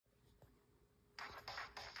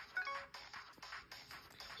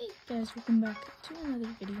Guys, welcome back to another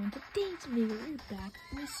video. In today's video, we're back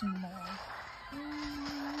with some more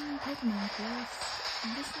Pokemon class.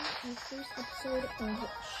 This is our first episode of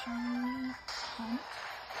Shiny Hunt,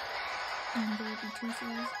 and there will be 2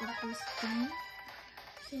 series of this game.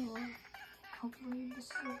 So, hopefully this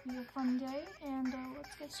will be a fun day, and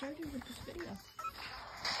let's get started with this video.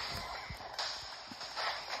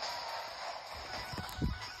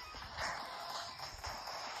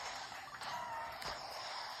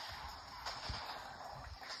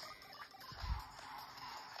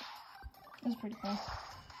 That's pretty cool.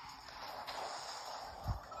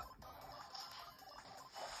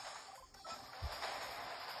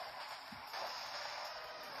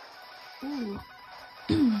 Ooh.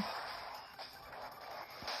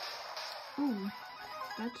 Ooh.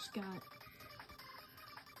 That just got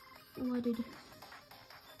flooded.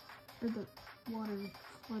 Or the water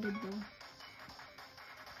flooded the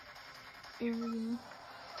area.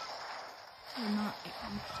 Or not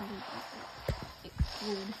actually, it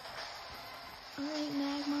would. Alright,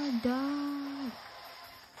 Magmar, die!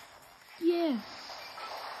 Yeah!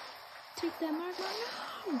 Take that, Magmar!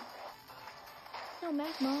 No! No,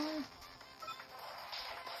 Magmar!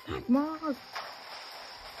 Magmar!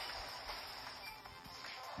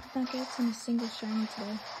 I'm not getting a single shiny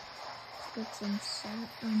today. That's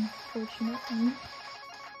unfortunate.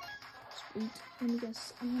 Sweet. Let me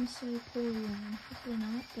guess. I'm gonna say Porygon. Hopefully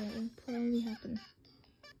not, but it'll probably happen.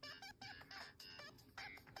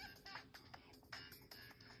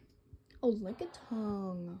 Oh, like a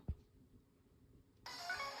tongue.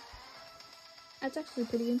 That's actually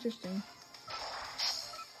pretty interesting.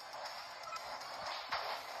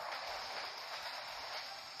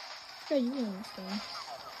 Yeah, you win this game.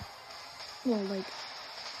 Well, like,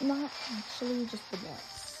 not actually, just the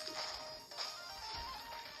bots.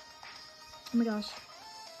 Oh my gosh.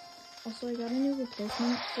 Also, I got a new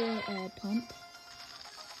replacement for Pump.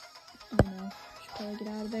 Oh no, should probably get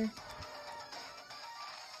out of there.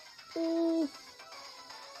 Oh.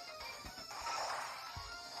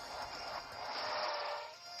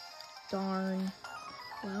 Darn.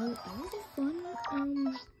 Well, that was a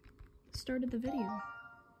fun start of the video.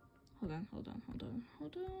 Hold on.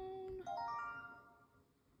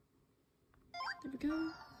 There we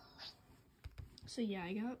go. So yeah,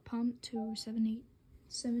 I got pumped to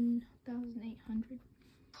 7,800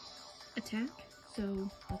 attack. So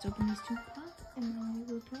let's open these 2 pots and then we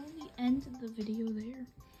will probably end the video there.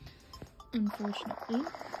 Unfortunately.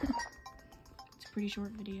 It's a pretty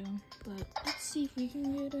short video, but let's see if we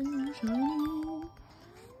can get a new shiny.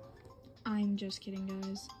 I'm just kidding,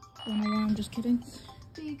 guys. Oh no, I'm just kidding.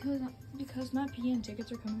 Because my PM tickets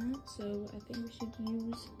are coming out, so I think we should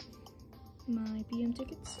use my PM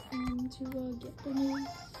tickets to get the new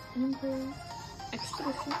and improved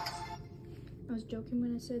expeditions. I was joking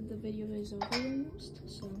when I said the video is over almost,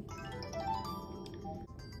 so.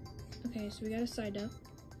 Okay, so we got a side up.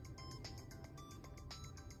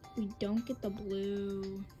 We don't get the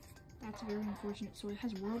blue. That's very unfortunate. So it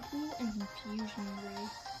has Whirlpool and Confusion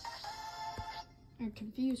Ray. Or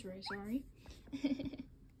Confuse Ray, sorry.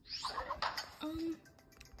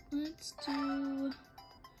 Let's do...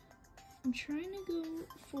 I'm trying to go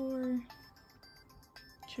for...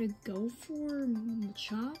 Should I go for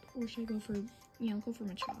Machop? Or should I go for... Yeah, I'll go for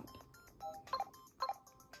Machop.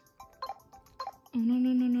 Oh,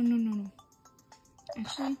 no.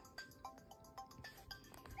 Actually...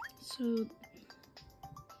 So,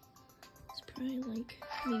 it's probably like,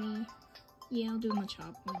 maybe, yeah, I'll do a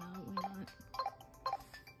Machop, why not?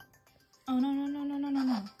 Oh, no.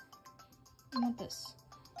 I want this.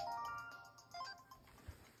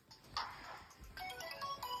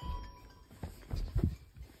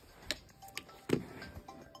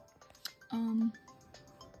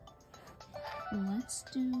 Let's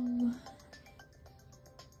do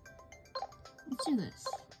this.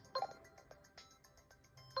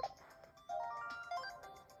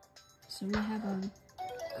 So we have a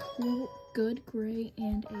good gray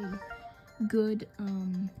and a good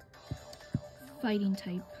fighting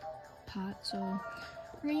type pot. So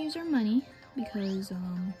we're gonna use our money because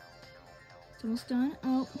it's almost done.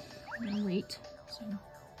 Oh, I'm gonna wait. So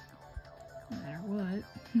no matter what.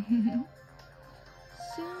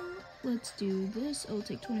 So let's do this. It'll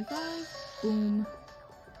take 25. Boom.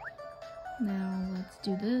 Now let's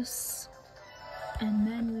do this. And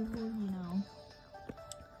then we will,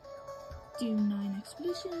 do 9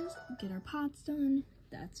 expeditions, get our pots done.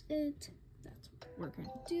 That's it. That's what we're gonna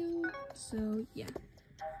do. So yeah.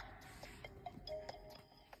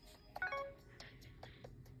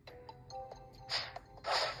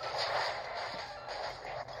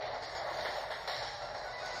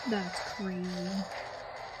 That's crazy.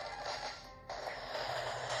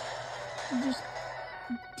 Just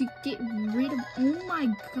to get rid of. Oh my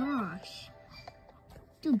gosh.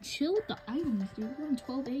 Dude, chill with the items, dude. We're on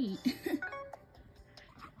 12-8.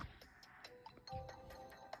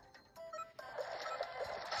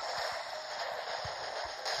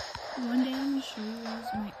 One day I'm gonna show you guys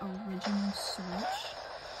my original Switch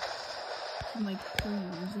from like 3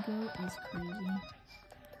 years ago. It's crazy.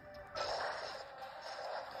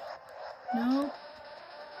 Nope.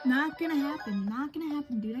 Not gonna happen. Not gonna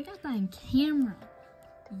happen, dude. I got that on camera.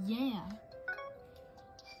 Yeah.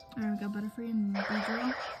 Alright, we got Butterfree and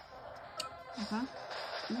Beedrill. Okay.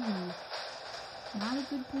 Ooh. Not a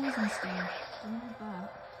good poison stage. Don't like that.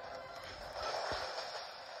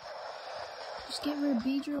 Just get rid of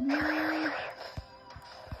Beedrill, man.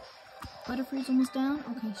 Butterfree's almost down.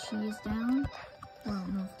 Okay, she is down. Well, I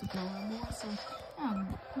don't know if to blow our ball, so I don't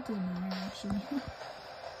know. It doesn't matter, actually.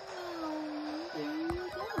 Oh, there you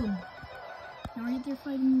go. Now, are you there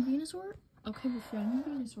fighting Venusaur? Okay, we're fighting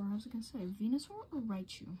Venusaur. I was gonna say, Venusaur or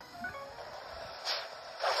Raichu?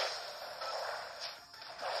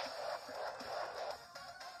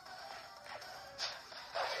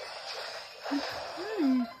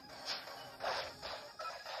 Okay.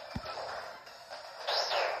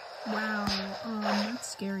 Wow, that's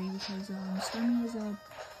scary because Starmie is a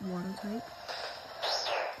water type.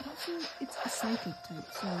 Also, it's a psychic type,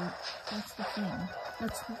 so that's the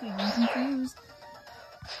thing. I'm confused.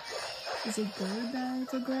 Is it good that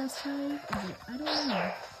it's a grass type? I don't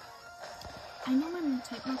know. I know my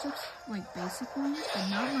type matchups, like basic ones, but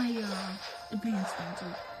not my advanced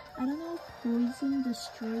matchup. I don't know if poison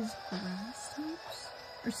destroys grass types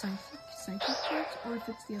or psychic types, or if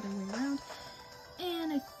it's the other way around.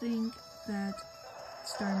 And I think that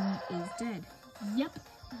Starmie is dead. Yep,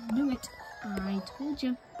 knew it. I told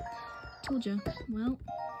you. Told you. Well,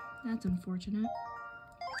 that's unfortunate.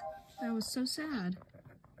 That was so sad.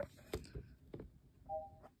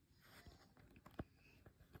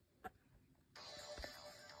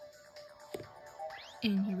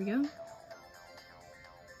 And here we go.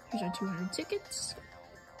 Here's our 200 tickets.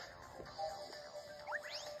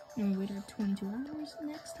 And we wait our 22 hours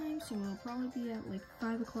next time, so it'll probably be at like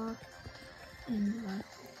 5 o'clock. And yeah.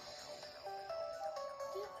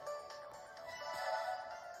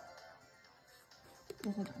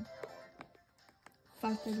 Well, hold on.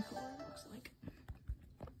 5:34 it looks like.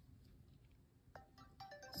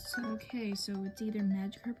 So, okay, so it's either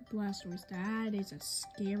Magikarp or Blastoise. That is a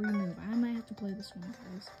scary move. I might have to play this one,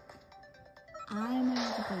 guys. I might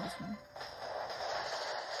have to play this one.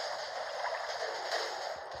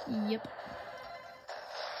 Yep.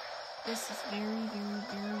 This is very, very,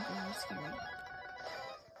 very, very scary.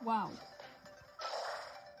 Wow.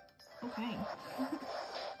 Okay.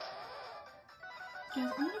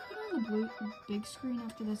 Guys, I'm gonna put on the big screen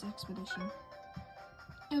after this expedition.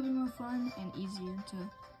 It'll be more fun and easier to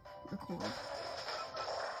record.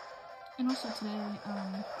 And also today,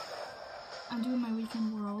 I'm doing my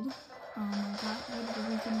weekend world. I got rid of the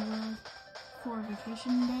weekend world for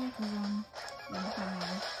vacation day because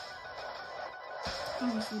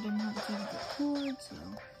obviously didn't have the TV to record, so,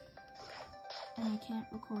 and I can't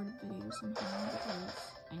record a video sometimes because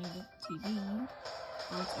I need a TV,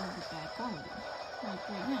 or it's already bad quality. Like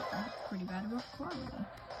right now, it's pretty bad quality.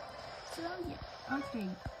 So yeah, okay,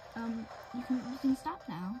 you can stop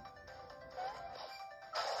now.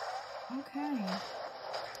 Okay,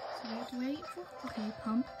 so we have to wait for, okay,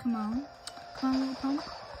 Pump, come on,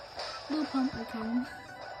 little Pump, okay,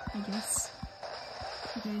 I guess.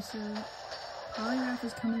 Okay, so Poliwrath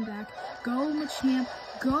is coming back. Go, Machamp,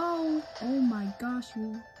 go! Oh my gosh,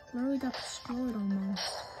 you literally got destroyed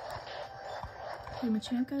almost. Okay,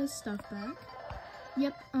 Machamp got his stuff back.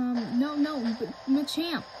 Yep, no,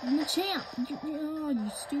 Machamp, you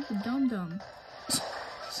stupid dum-dum.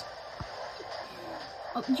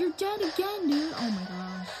 Oh, you're dead again, dude. Oh my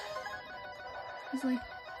gosh. He's like,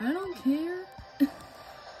 I don't care.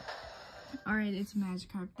 Alright, it's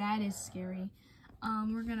Magikarp. That is scary.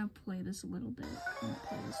 We're gonna play this a little bit.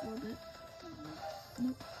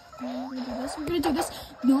 Nope. We're gonna do this.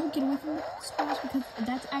 No, get away from the splash because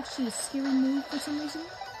that's actually a scary move for some reason.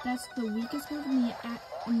 That's the weakest move in the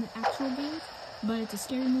actual game, but it's a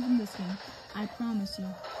scary move in this game. I promise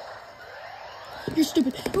you. You're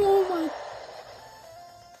stupid. Oh my.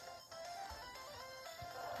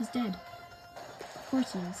 He's dead. Of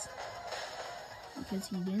course he is. Because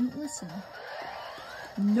he didn't listen.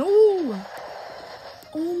 No!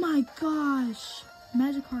 Oh my gosh!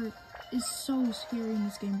 Magikarp is so scary in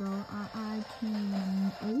this game, bro. I can't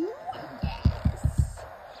even... Oh! Yes!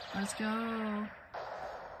 Let's go.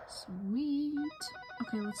 Sweet.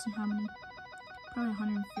 Okay, let's see how many. Probably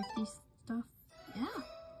 150 stuff. Yeah.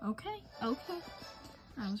 Okay, okay.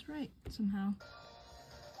 I was right, somehow.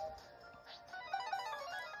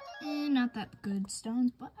 Not that good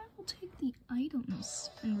stones, but I will take the items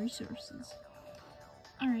and resources.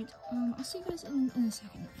 Alright, I'll see you guys in a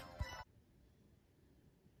second.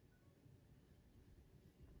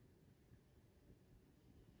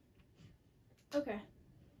 Okay.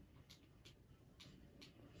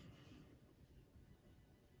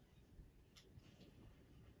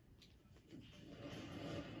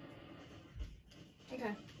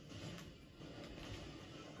 Okay.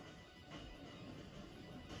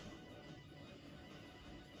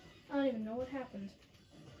 I don't even know what happened.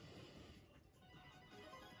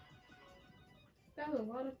 That was a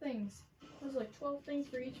lot of things. That was like 12 things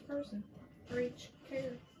for each person. For each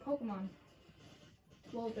Pokemon.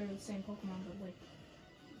 Well, they're the same Pokemon, but like,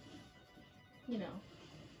 you know,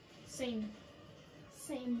 same,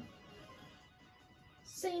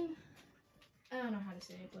 I don't know how to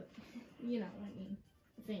say it, but you know what I mean,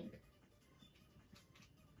 I think.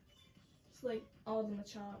 It's like all the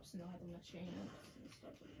Machops and all the Machamps and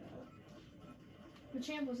stuff like that.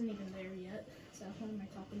 Machamp wasn't even there yet, so what am I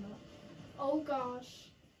talking about? Oh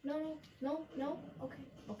gosh. No.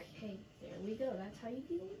 Okay, there we go. That's how you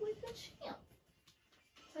deal with Machamp.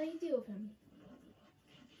 That's how you deal with him.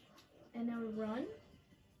 And now run.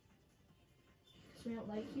 Because we don't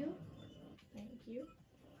like you. Thank you.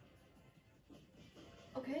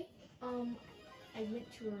 Okay, I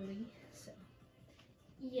went too early, so,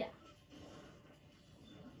 yeah.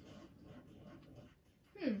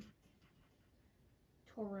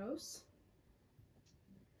 Tauros.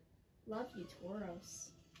 Love you,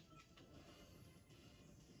 Tauros.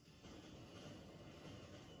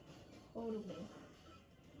 Totally.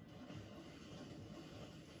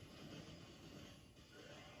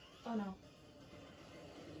 Oh no.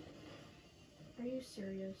 Are you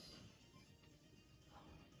serious?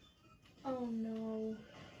 Oh no.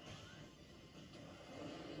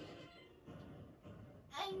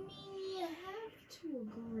 I mean, you have to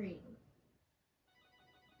agree.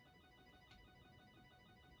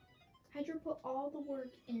 Hydra put all the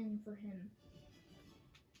work in for him.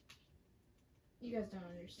 You guys don't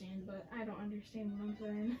understand, but I don't understand what I'm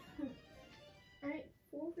saying. Alright,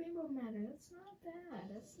 4 rainbow matter. That's not bad.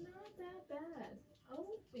 That's not that bad.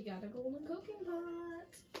 Oh, we got a golden cooking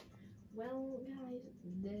pot. Well, guys,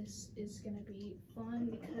 this is gonna be fun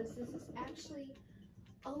because this is actually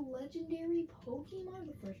a legendary Pokemon.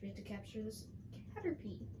 But first, we have to capture this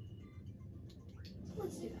Caterpie. So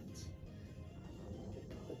let's do that.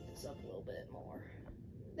 Put this up a little bit more.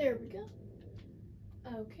 There we go.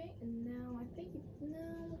 Okay, and now I think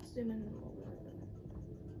let's zoom in a little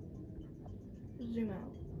bit. Zoom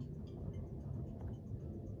out.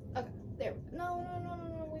 Okay, there we go. No,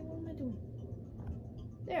 wait, what am I doing?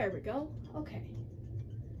 There we go. Okay.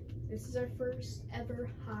 This is our first ever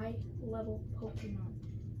high level Pokemon.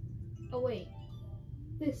 Oh wait.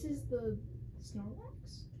 This is the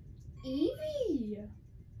Snorlax? Eevee!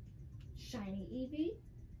 Shiny Eevee?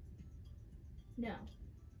 No.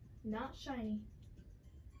 Not shiny.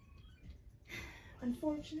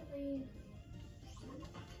 Unfortunately,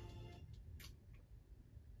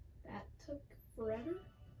 that took forever.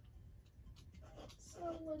 So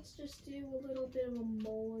let's just do a little bit of a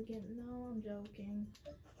mulligan. No, I'm joking.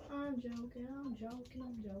 I'm joking.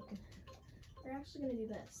 We're actually gonna do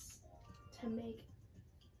this to make,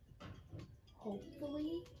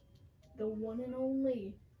 hopefully, the one and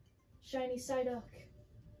only shiny Psyduck.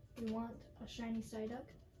 We want a shiny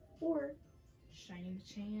Psyduck or shiny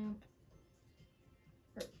Machamp.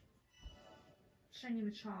 Or shiny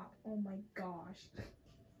Machop. Oh my gosh.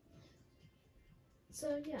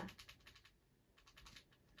 So yeah.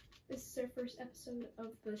 This is our first episode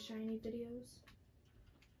of the shiny videos.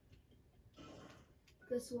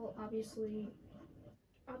 This will obviously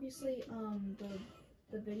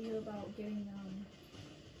the video about getting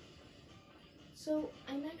so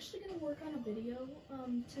I'm actually gonna work on a video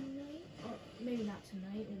tonight, or maybe not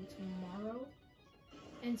tonight, maybe tomorrow,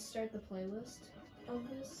 and start the playlist of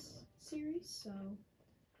this series. So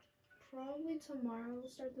probably tomorrow we'll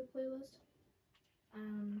start the playlist.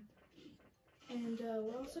 And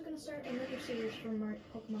we're also gonna start another series from our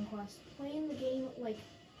Pokemon class, playing the game like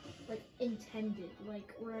intended.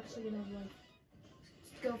 Like we're actually gonna like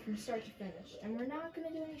go from start to finish, and we're not gonna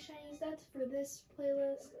do any shinies. That's for this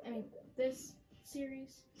playlist. I mean this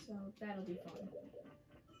series, so that'll be fun.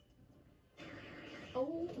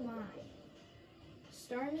 Oh my!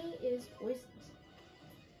 Starmie is poisoned.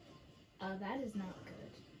 That is not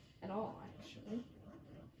good at all, actually.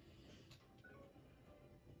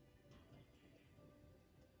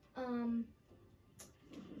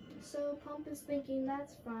 So Pump is thinking,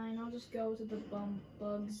 that's fine, I'll just go to the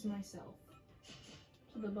bugs myself.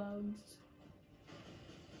 To the bugs.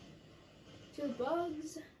 To the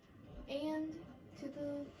bugs and to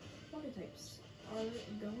the water types are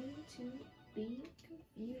going to be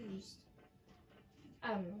confused.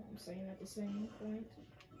 I don't know what I'm saying at the same point.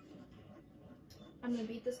 I'm gonna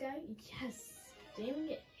beat this guy? Yes! Didn't even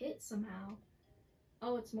get hit somehow.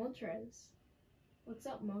 Oh, it's Moltres. What's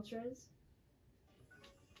up, Moltres?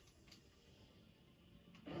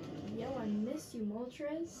 Yo, I miss you,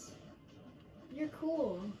 Moltres. You're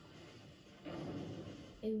cool.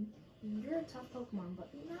 And you're a tough Pokemon, but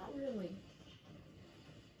not really.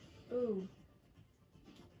 Ooh.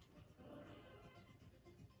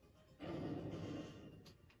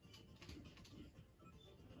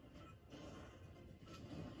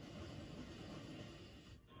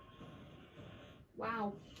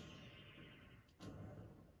 Wow.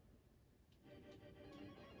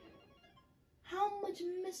 How much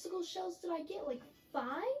mystical shells did I get? Like 5,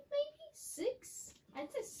 maybe? 6? I'd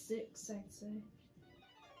say 6, I'd say.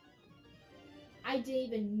 I didn't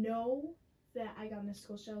even know that I got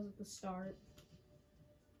mystical shells at the start.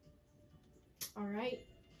 Alright.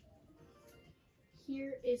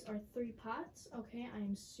 Here is our 3 pots. Okay, I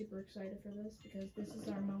am super excited for this because this is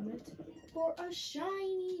our moment for a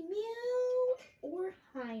shiny Mew or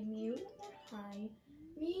High Mew or High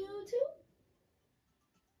Mewtwo.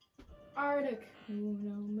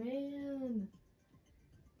 Articuno, man.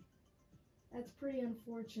 That's pretty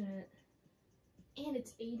unfortunate. And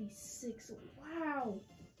it's 86. Wow.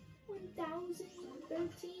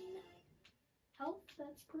 1,013 health.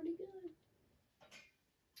 That's pretty good.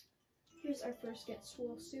 Here's our first Get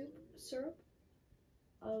Swole syrup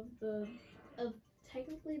of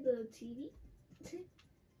technically the TV.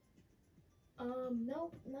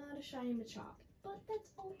 Nope, not a shiny Machop, but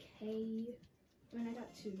that's okay. I mean, I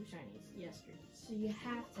got 2 shinies yesterday, so you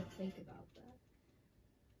have to think about that.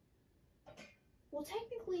 Well,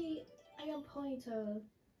 technically, I got Ponyta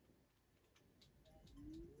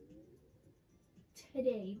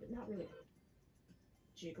today, but not really.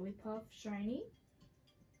 Jigglypuff shiny.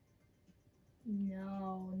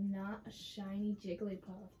 No, not a shiny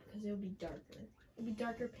Jigglypuff, because it would be darker. It would be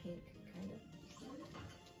darker pink, kind of.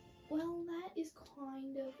 Well, that is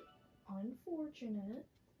kind of unfortunate.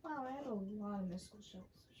 Wow, I have a lot of mystical shells.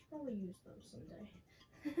 I should probably use those someday.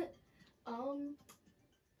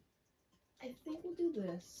 I think we'll do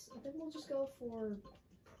this. I think we'll just go for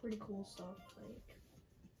pretty cool stuff, like...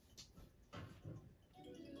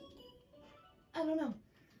 I don't know.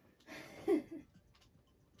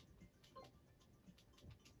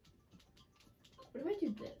 What if I do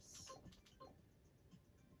this?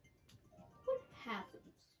 What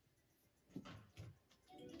happens?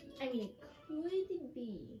 I mean, it could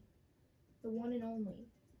be the one and only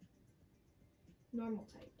normal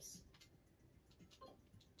types.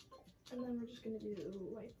 And then we're just gonna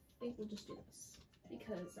do, I think we'll just do this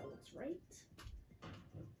because that looks right.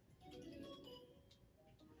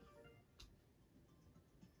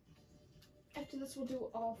 After this, we'll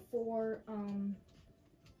do all 4,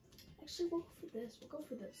 actually, we'll go for this. We'll go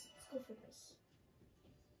for this. Let's go for this.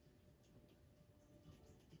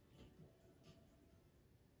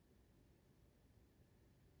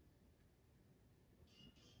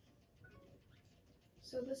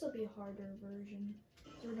 So this will be a harder version.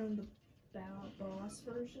 So we're doing the boss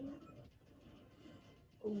version.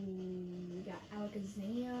 Ooh, we got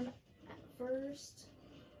Alakazam at first.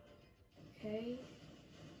 Okay.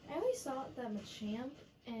 I always thought that Machamp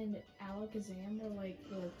and Alakazam were like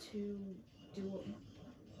the 2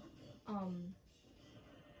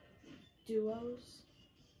 duos,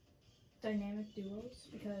 dynamic duos,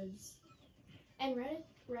 because, and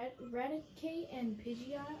Raticate and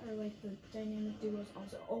Pidgeot are like the dynamic duos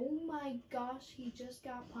also. Oh my gosh, he just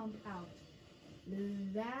got pumped out.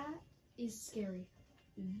 That is scary.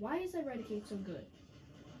 Why is Raticate so good?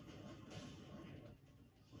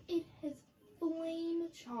 It has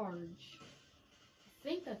Flame Charge. I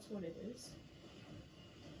think that's what it is.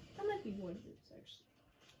 That might be what it is, actually.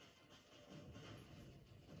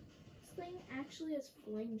 This thing actually has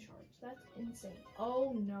Flame Charge. That's insane.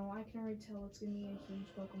 Oh no, I can already tell it's gonna be a huge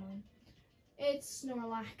Pokemon. It's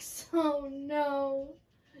Snorlax. Oh no.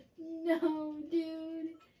 No, dude.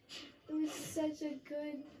 It was such a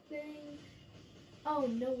good thing. Oh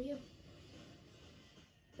no, we have...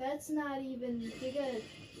 That's not even Giga...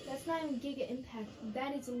 That's not even Giga Impact.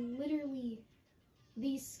 That is literally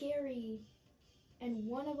the scary and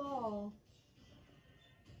one of all.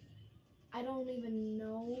 I don't even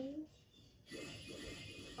know.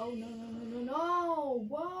 Oh, no, no, no, no, no.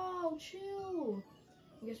 Whoa, chill.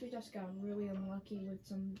 I guess we just got really unlucky with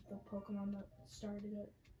the Pokemon that started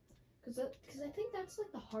it. Cause I think that's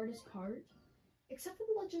like the hardest part. Except for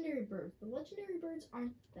the legendary birds. The legendary birds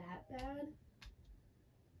aren't that bad.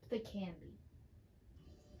 But they can be.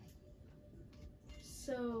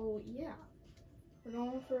 So yeah. We're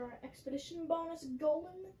going for our Expedition Bonus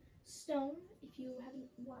Golden Stone. If you haven't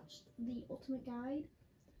watched the ultimate guide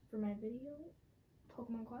for my video,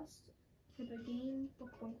 Pokemon Quest, for the game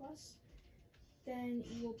Pokemon Quest, then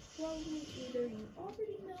you will probably either you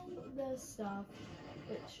already know the stuff,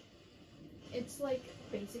 which it's like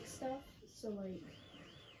basic stuff, so like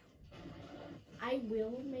I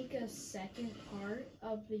will make a second part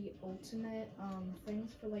of the ultimate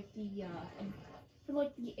things for like the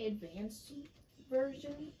advanced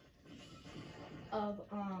version of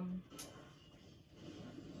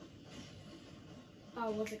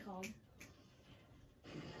what's it called?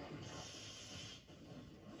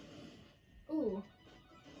 Ooh.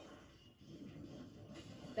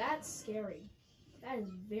 That's scary. That is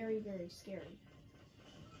very, very scary.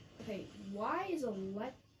 Okay, why is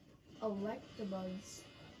Electabuzz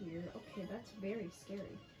here? Okay, that's very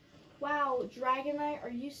scary. Wow, Dragonite, are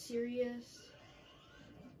you serious?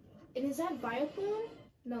 And is that Vileplume?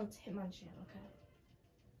 No, it's Hitmonchan, okay.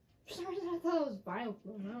 For some reason I thought it was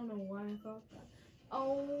Vileplume. I don't know why I thought that.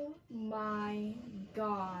 Oh my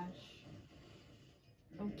gosh.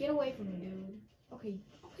 Oh, get away from me, dude. Okay,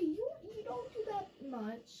 you don't do that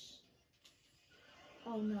much.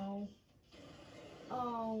 Oh no.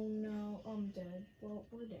 Oh no, I'm dead. Well,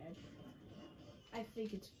 we're dead. I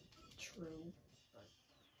think it's true. But...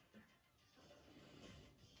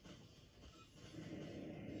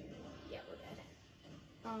 yeah, we're dead.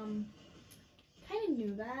 Kind of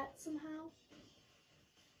knew that somehow.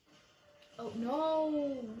 Oh no!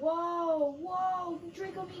 Whoa! Whoa!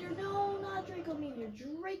 Draco Meteor! No, not Draco Meteor!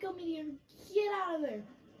 Draco Meteor! Get out of there!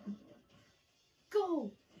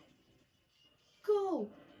 Go! Go!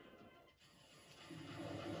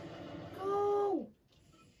 Go!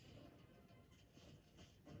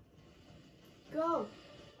 Go!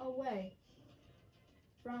 Away.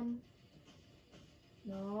 From...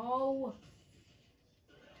 no!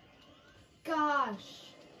 Gosh!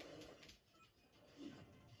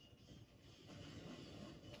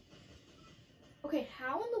 Okay,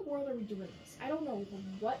 how in the world are we doing this? I don't know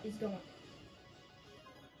what is going on.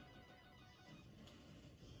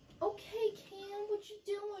 Okay, Cam, what you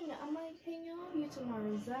doing? I might hang out with you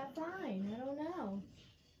tomorrow. Is that fine? I don't know.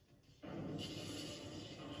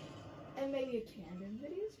 And maybe a Camden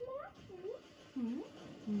video tomorrow?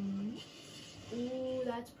 Ooh,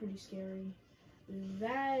 that's pretty scary.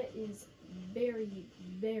 That is very,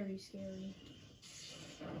 very scary.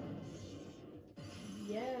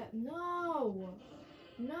 Yeah, no!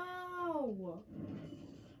 No!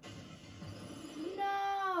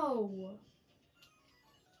 No!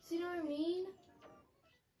 See what I mean?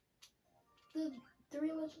 The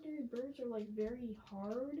 3 legendary birds are like very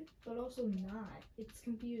hard, but also not. It's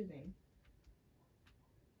confusing.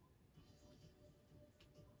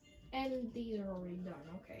 And these are already done.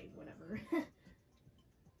 Okay, whatever.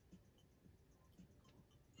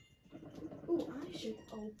 Ooh, I should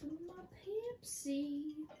open my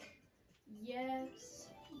Pepsi. Yes,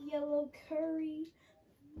 yellow curry,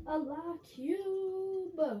 a la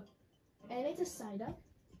cube. And it's a side up.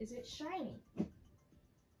 Is it shiny?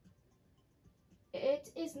 It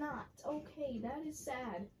is not. Okay, that is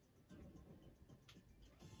sad.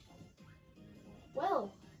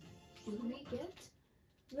 Well, do we get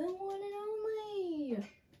the one and only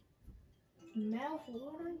mouth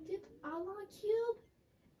water dip a la cube?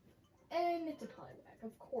 And it's a Poliwag.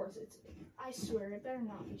 Of course it's. I swear it better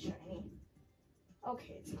not be shiny.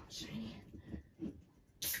 Okay, it's not shiny.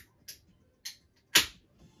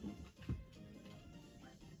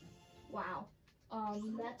 Wow.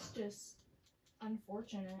 That's just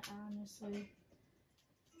unfortunate, honestly.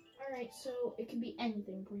 Alright, so it could be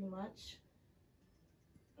anything pretty much.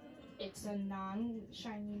 It's a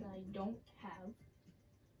non-shiny that I don't have.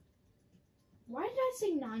 Why did I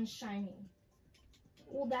say non-shiny?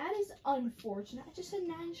 Well, that is unfortunate. I just said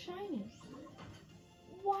non-shiny.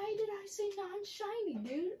 Why did I say non-shiny,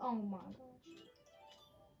 dude? Oh my gosh.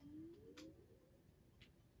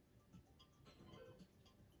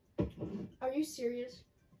 Are you serious?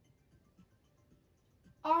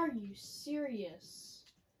 Are you serious?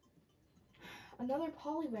 Another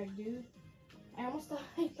Poliwag, dude. I almost thought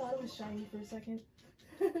it was shiny for a second.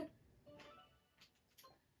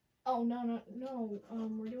 Oh no.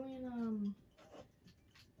 We're doing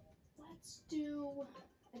let's do.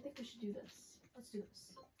 I think we should do this. Let's do this.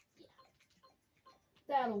 Yeah,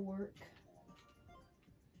 that'll work.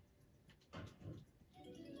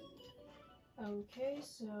 Okay,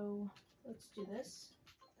 so let's do this.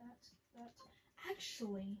 That.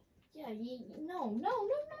 Actually, yeah, no.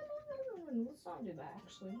 Let's not do that,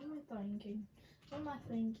 actually. What am I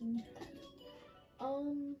thinking?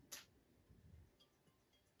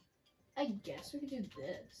 I guess we could do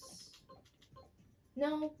this.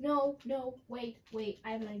 No, wait.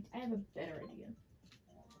 I have a better idea.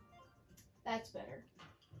 That's better.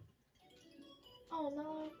 Oh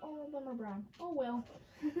no, all of them are brown. Oh well.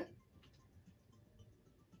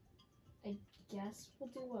 I guess we'll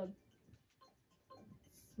do a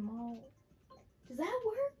small... Does that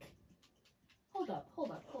work? Hold up.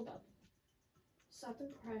 Soft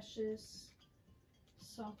and precious.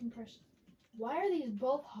 Why are these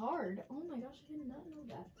both hard? Oh my gosh, I did not know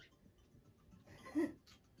that.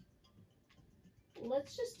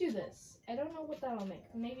 Let's just do this. I don't know what that'll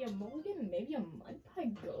make. Maybe a mulligan? Maybe a mud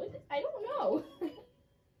pie good? I don't know.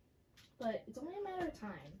 But it's only a matter of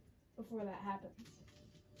time before that happens.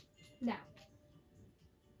 Now,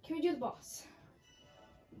 can we do the boss?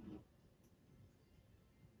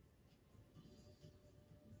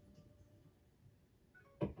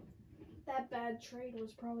 That bad trade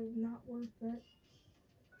was probably not worth it.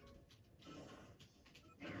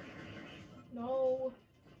 No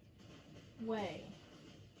way.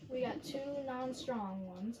 We got 2 non-strong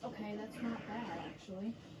ones. Okay, that's not bad,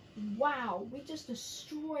 actually. Wow, we just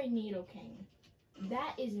destroyed Nidoking.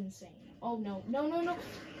 That is insane. Oh, no.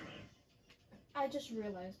 I just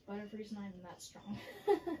realized Butterfree's not even that strong.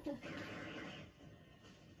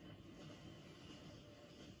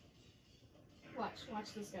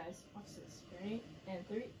 Watch this, guys. Watch this. Ready? And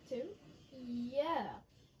 3, 2. Yeah.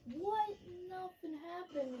 What? Nothing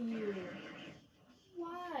happened to you.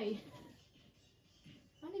 Why?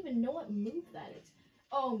 I don't even know what move that is.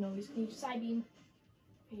 Oh no, he's gonna use Psybeam.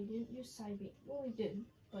 Okay, he didn't use Psybeam. Well, he did,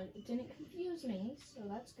 but it didn't confuse me, so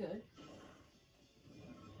that's good.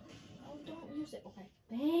 Oh, don't use it. Okay,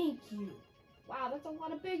 thank you. Wow, that's a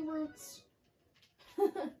lot of big roots.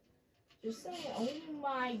 Just saying, oh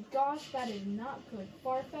my gosh, that is not good.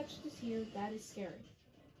 Farfetch'd is here, that is scary.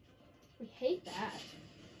 We hate that.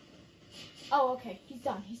 Oh, okay, he's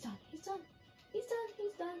done.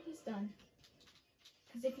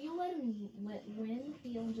 Because if you let him win,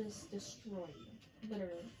 he'll just destroy you.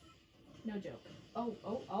 Literally. No joke. Oh,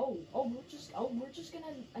 we're just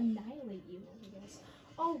gonna annihilate you over this.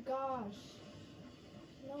 Oh gosh.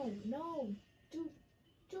 No. Dude,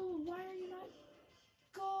 why are you not?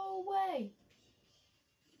 Go away.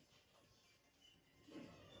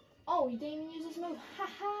 Oh, he didn't even use this move.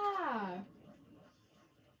 Haha.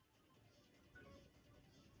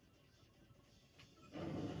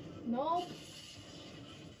 Nope.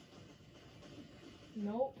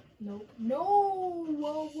 No.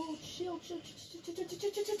 Whoa, chill.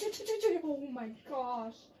 Oh my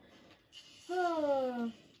gosh.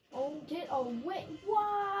 Oh, get away.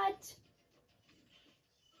 What?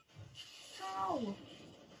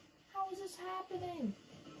 How is this happening?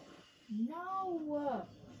 No,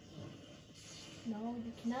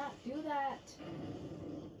 you cannot do that.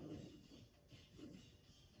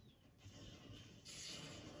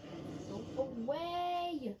 Go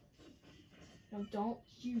away. No, don't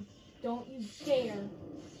you dare.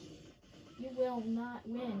 You will not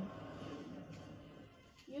win.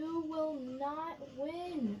 You will not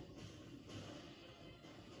win.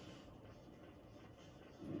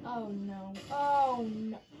 Oh no.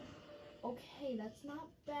 Okay, that's not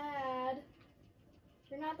bad.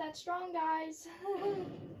 You're not that strong, guys.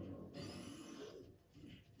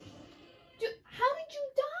 Dude, how did you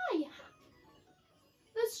die?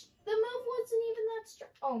 The move wasn't even that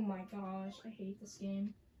strong. Oh my gosh, I hate this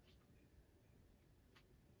game.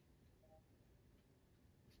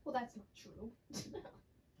 Well, that's not true.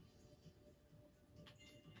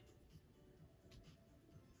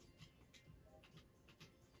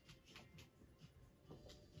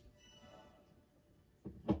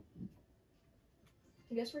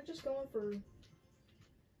 I guess we're just going for...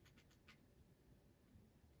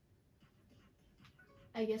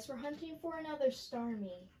 I guess we're hunting for another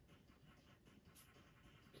Starmie.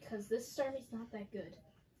 Because this Starmie's not that good.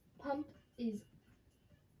 Pump is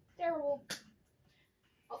terrible.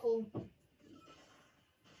 Awful.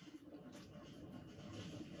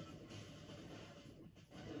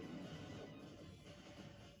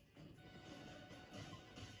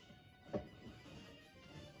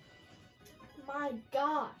 My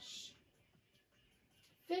gosh.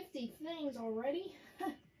 50 things already?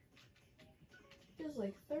 Feels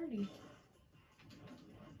like 30.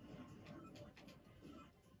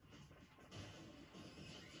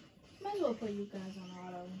 Might as well put you guys on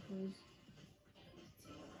auto, please.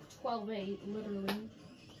 12-8, literally.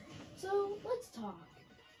 So let's talk.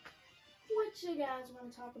 What you guys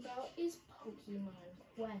want to talk about is Pokemon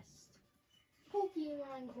Quest.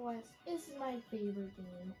 Pokemon Quest is my favorite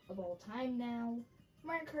game of all time now.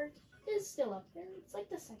 Mario Kart is still up there. It's like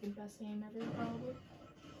the second best game ever, probably.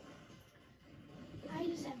 I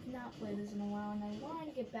just have not played this in a while, and I wanted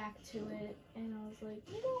to get back to it. And I was like,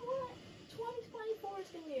 you know what? 2024 is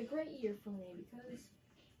going to be a great year for me because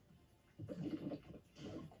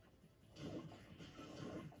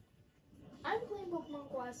I'm playing Pokemon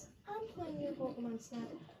Quest. I'm playing new Pokemon Snap.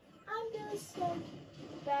 I'm going to start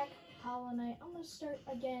back Hollow Knight. I'm going to start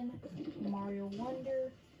again Mario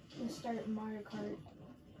Wonder. I'm going to start Mario Kart.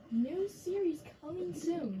 New series coming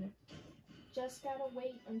soon. Just gotta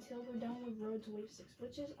wait until we're done with Road to Wave 6,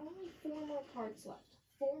 which is only 4 more parts left.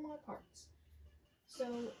 4 more parts.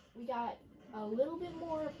 So we got a little bit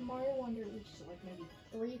more of Mario Wonder, which is like maybe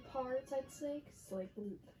 3 parts, I'd say.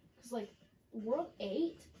 Cause like World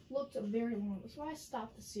 8 looked very long. That's why I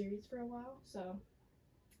stopped the series for a while. So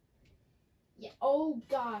yeah. Oh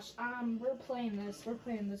gosh, we're playing this.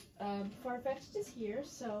 Farfetch'd is here,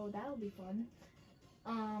 so that'll be fun.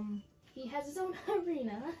 He has his own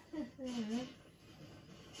arena.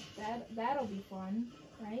 That'll be fun,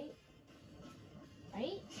 right?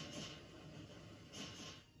 Right?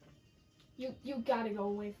 You gotta go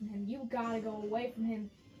away from him. You gotta go away from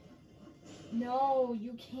him. No,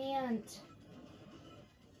 you can't.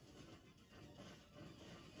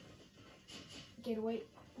 Get away.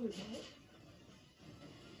 Wait, what?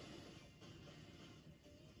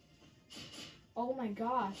 Oh my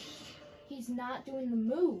gosh. He's not doing the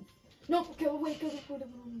move. No, go away, go.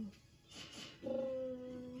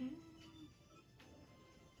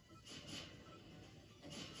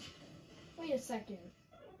 Wait a second.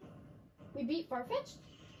 We beat Farfetch'd?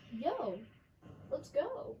 Yo, let's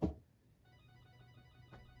go.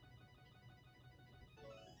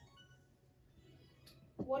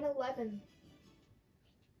 $111.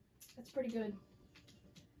 That's pretty good.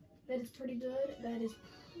 That is pretty good. That is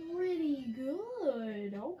pretty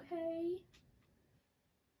good. Okay.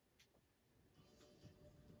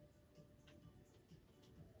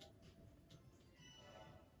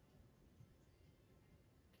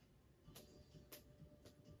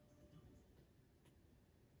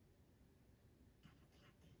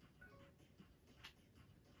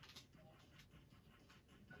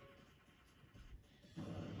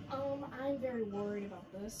 I'm very worried about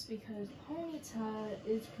this because Ponyta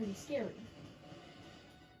is pretty scary.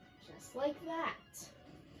 Just like that.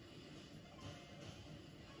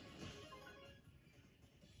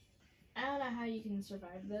 I don't know how you can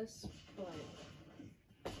survive this, but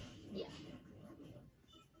yeah.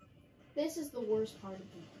 This is the worst part of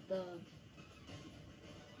the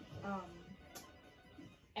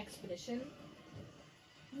expedition.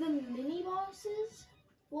 The mini bosses,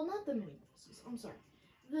 well, not the mini bosses, I'm sorry.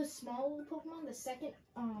 The small Pokemon, the second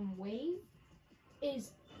wave,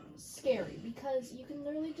 is scary because you can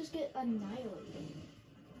literally just get annihilated.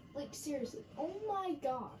 Like, seriously. Oh my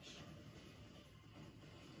gosh.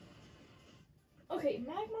 Okay,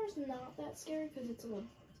 Magmar's not that scary because it's a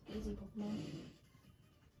easy Pokemon.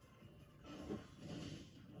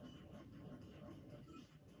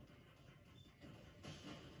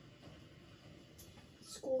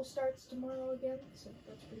 School starts tomorrow again, so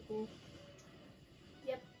that's pretty cool.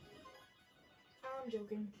 Yep. I'm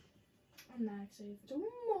joking. I'm not excited for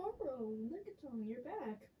tomorrow. Look at Tom, you're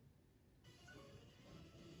back.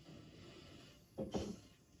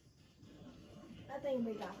 I think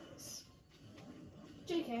they got this.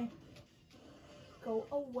 JK. Go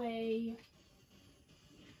away.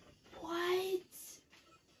 What?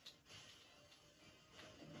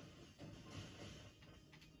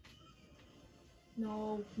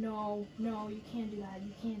 No, no, no, you can't do that.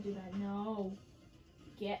 You can't do that. No.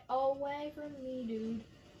 Get away from me, dude.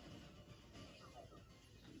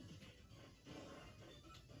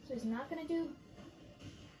 So he's not gonna do...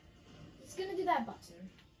 He's gonna do that button.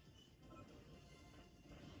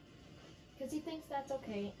 Because he thinks that's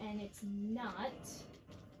okay, and it's not.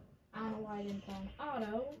 I don't know why I didn't find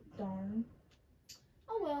auto. Darn.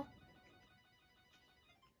 Oh well.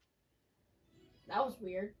 That was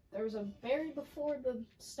weird. There was a berry before the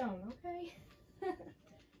stone, okay?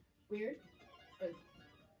 Weird, but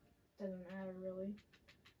doesn't matter really.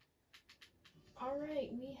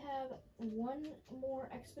 Alright, we have one more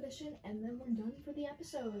expedition and then we're done for the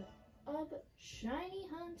episode of Shiny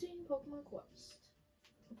Hunting Pokemon Quest.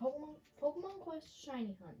 Pokemon Quest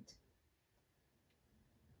Shiny Hunt.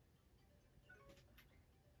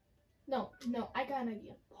 No, I got an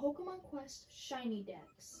idea. Pokemon Quest Shiny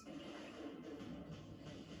Dex.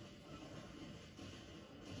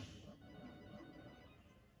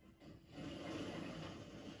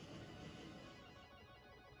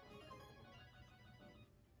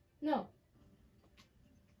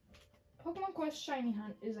 Pokemon Quest Shiny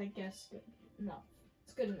Hunt is, I guess, good enough.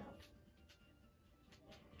 It's good enough.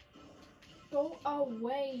 Go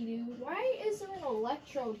away, dude. Why is there an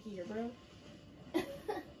electrode here, bro?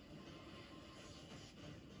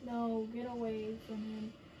 No, get away from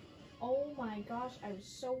him. Oh my gosh, I was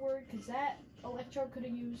so worried because that electrode could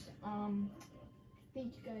have used, I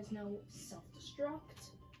think you guys know self-destruct.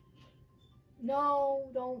 No,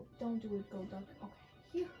 don't do it, Golduck. Okay,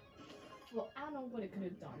 here. Well, I don't know what it could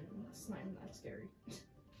have done. It's not even that scary.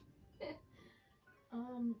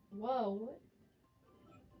 Whoa.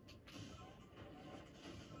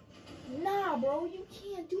 Nah, bro, you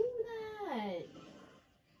can't do that.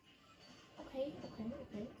 Okay.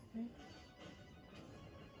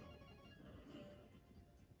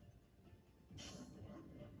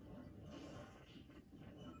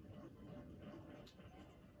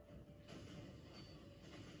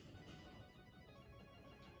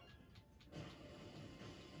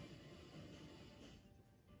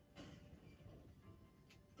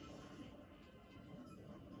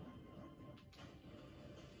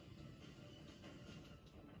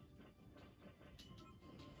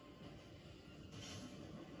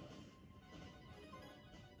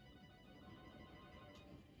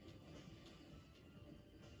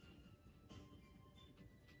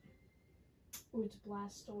 Ooh, it's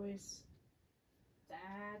Blastoise.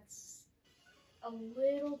 That's a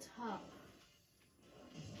little tough.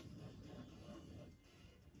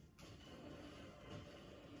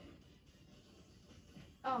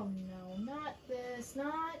 Oh no, not this,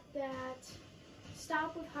 not that.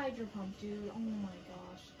 Stop with Hydro Pump, dude. Oh my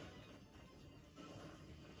gosh.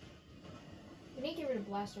 We need to get rid of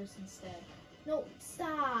Blastoise instead. No,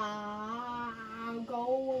 stop!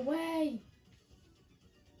 Go away!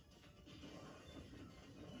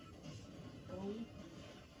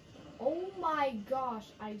 Oh my gosh,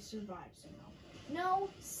 I survived somehow. No,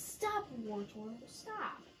 stop, Wartortle,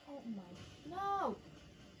 stop. Oh my, no.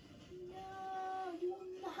 No, you will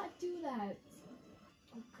not do that.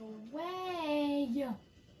 Oh, go away.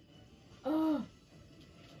 Ugh.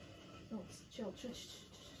 No, chill.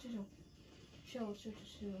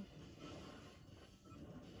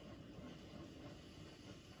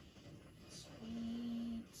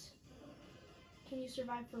 Sweet. Can you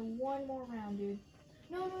survive for one more round, dude?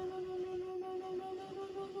 No.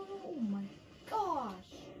 Oh my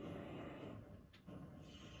gosh.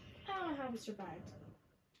 I don't know how we survived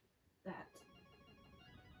that.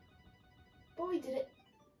 But we did it.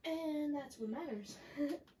 And that's what matters.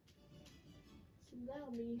 So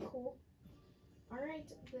that'll be cool.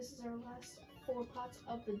 Alright, this is our last 4 pots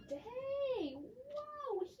of the day.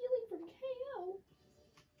 Wow, healing from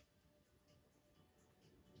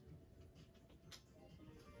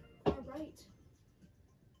KO. Alright.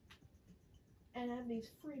 And I have these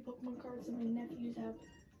free Pokemon cards that my nephews have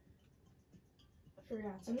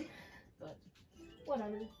forgotten. But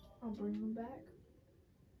whatever, I'll bring them back.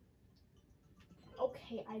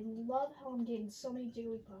 Okay, I love how I'm getting so many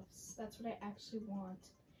Jigglypuffs. That's what I actually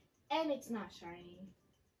want. And it's not shiny.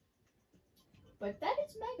 But that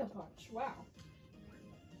is Mega Punch. Wow.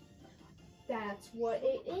 That's what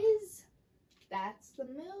it is. That's the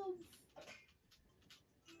move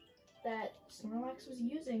that Snorlax was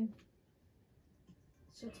using.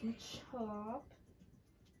 So it's Machop.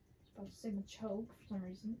 I was about to say Machoke for some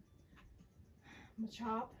reason.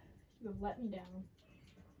 Machop, you have let me down.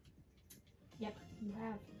 Yep, you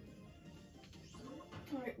have.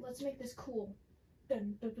 Alright, let's make this cool.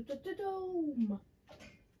 Dun, dun, dun, dun, dun, dun.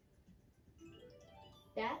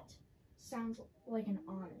 That sounds like an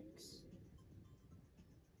Onyx.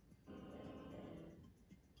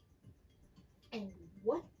 And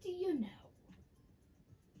what do you know?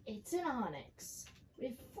 It's an Onyx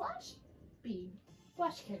with Flash Beam,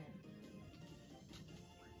 Flash Cannon.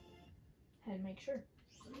 Had to make sure.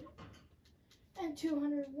 And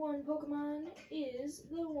 201 Pokemon is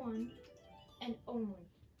the one and only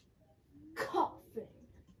Coughing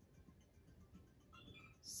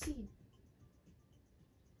Seed.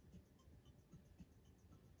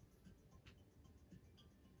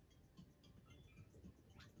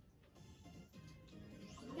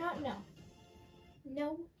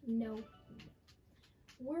 No.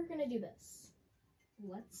 We're gonna do this.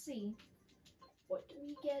 Let's see. What do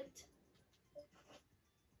we get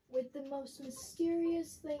with the most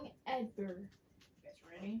mysterious thing ever? You guys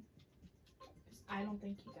ready? Because I don't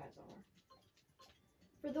think you guys are.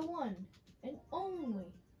 For the one and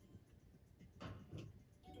only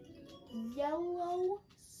yellow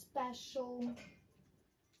special,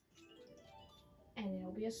 and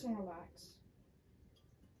it'll be a Snorlax.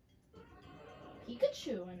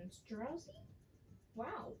 Pikachu and it's drowsy?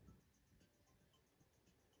 Wow.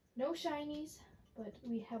 No shinies, but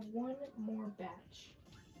we have one more batch.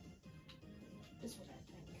 This one, I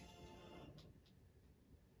think.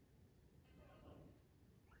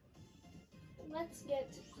 Let's get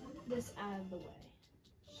this out of the way,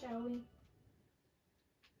 shall we?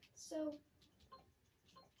 So,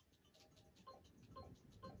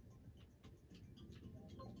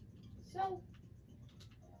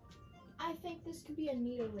 I think this could be a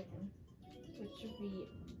Nidoran, which would be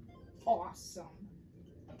awesome.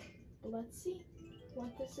 But let's see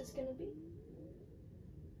what this is gonna be.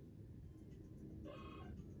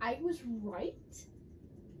 I was right,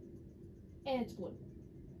 and it's blue.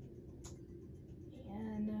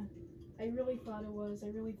 And I really thought it was.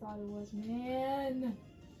 Man.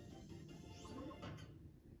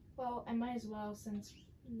 Well, I might as well since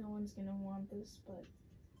no one's gonna want this, but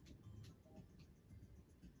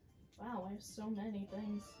wow, I have so many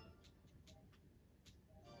things.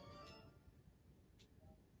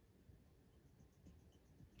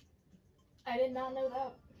 I did not know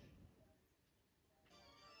that.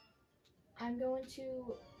 I'm going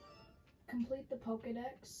to complete the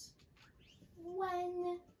Pokedex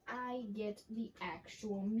when I get the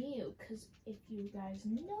actual Mew, because if you guys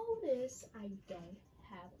notice, I don't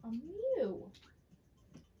have a Mew.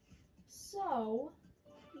 So,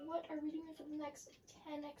 what are we doing for the next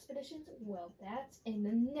 10 expeditions? Well, that's in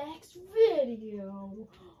the next video.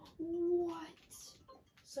 What?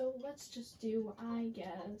 So let's just do, I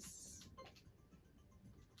guess,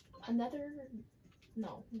 another,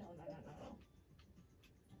 no.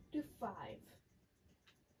 Do 5.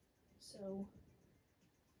 So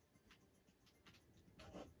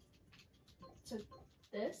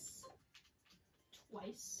this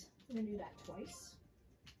twice. We're gonna do that twice.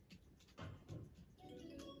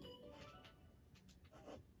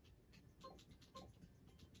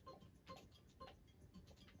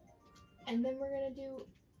 And then we're gonna do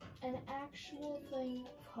an actual thing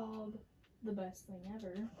called the best thing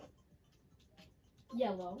ever.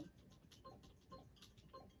 Yellow.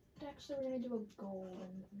 But actually we're gonna do a gold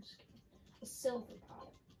and I'm just kidding. A silver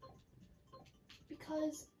pot.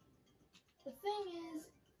 Because the thing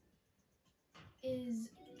is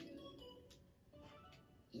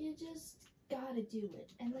you just gotta do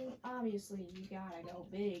it. And then obviously you gotta go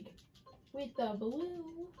big with the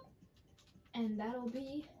blue. And that'll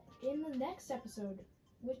be in the next episode,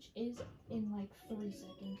 which is in like 3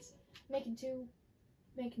 seconds. Making two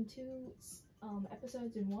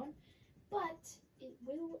episodes in one, but it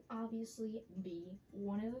will obviously be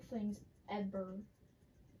one of the things ever.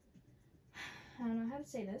 I don't know how to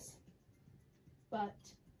say this, but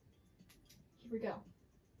here we go.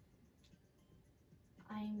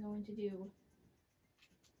 I am going to do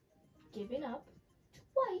Giving Up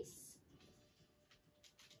twice,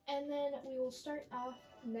 and then we will start off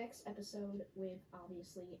next episode with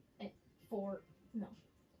obviously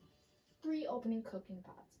 3 opening cooking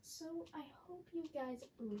pots. So I hope you guys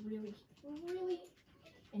really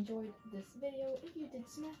enjoyed this video. If you did,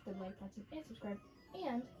 smash the like button and subscribe,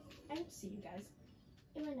 and I will see you guys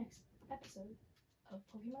in my next episode of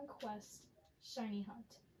Pokemon Quest Shiny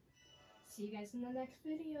Hunt. See you guys in the next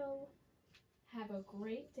video. Have a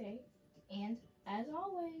great day, and as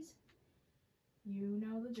always, you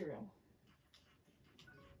know the drill.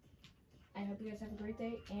 I hope you guys have a great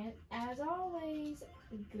day, and as always,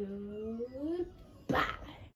 goodbye.